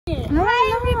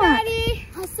Hi everybody!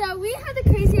 So we had the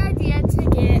crazy idea to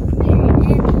get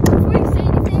married, and before we say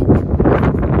anything,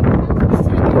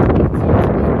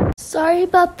 sorry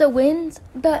about the wind,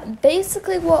 but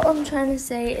basically what I'm trying to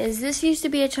say is this used to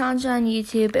be a challenge on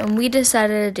YouTube and we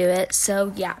decided to do it,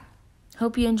 so yeah.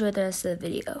 Hope you enjoyed the rest of the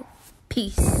video.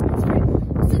 Peace. Since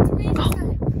we just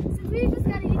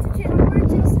got a YouTube channel, we're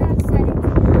just now deciding to,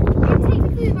 and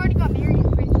technically we've already got married in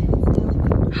the first place.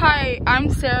 Hi, I'm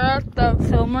Sarah, the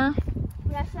filmer.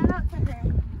 Yeah, shout out to her.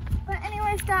 But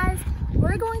anyways, guys,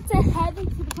 we're going to head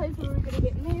into the place where we're going to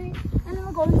get married, and then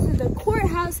we're going to the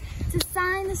courthouse to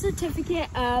sign the certificate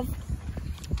of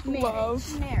marriage.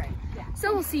 Yeah.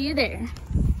 So we'll see you there.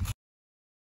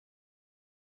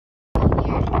 The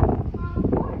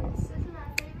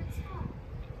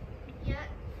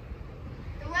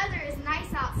weather is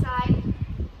nice outside.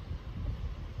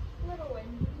 A little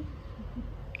windy.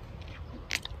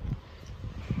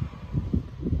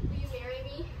 Will you marry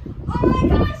me? Oh my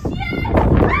gosh, yes!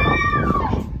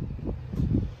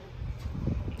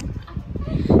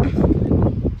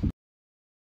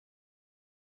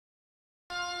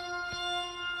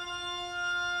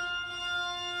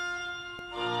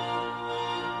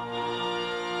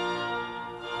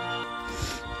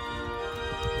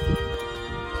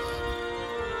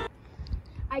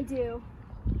 I do.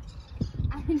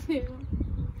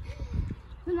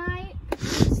 When I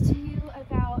proposed to you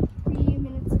about 3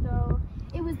 minutes ago,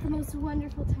 it was the most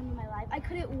wonderful time of my life. I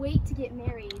couldn't wait to get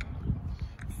married.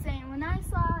 Same. When I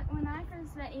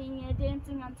first met Amy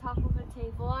dancing on top of a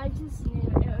table, I just knew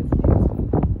it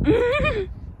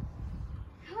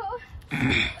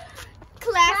was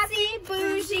Classy,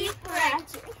 bougie,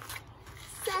 ratchet.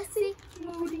 sassy,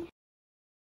 moody.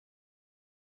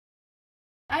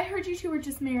 I heard you two were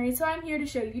just married, so I'm here to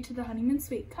show you to the honeymoon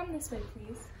suite. Come this way,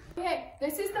 please. Okay,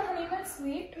 this is the honeymoon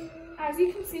suite. As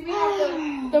you can see, we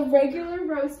have the regular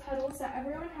rose petals that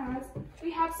everyone has.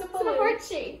 We have some balloons. Heart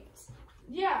shapes.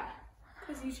 Yeah,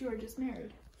 because you two are just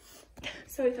married.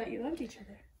 So we thought you loved each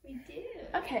other. We do.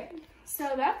 Okay,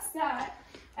 so that's that.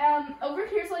 Over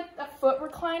here's like a foot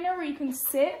recliner where you can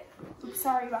sit.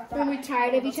 Sorry about that. When we're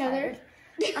tired of each other.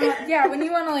 Yeah, when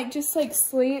you want to like just like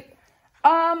sleep.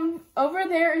 Over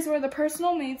there is where the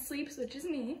personal maid sleeps, which is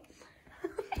me.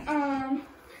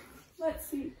 Let's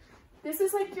see. This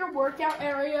is like your workout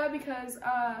area because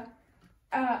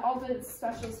all the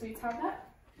special suites have that.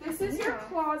 This is your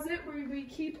closet where we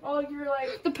keep all your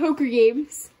like The poker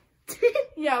games.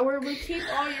 yeah, where we keep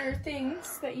all your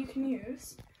things that you can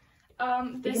use.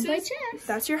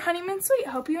 That's your honeymoon suite.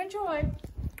 Hope you enjoy.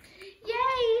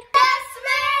 Yay!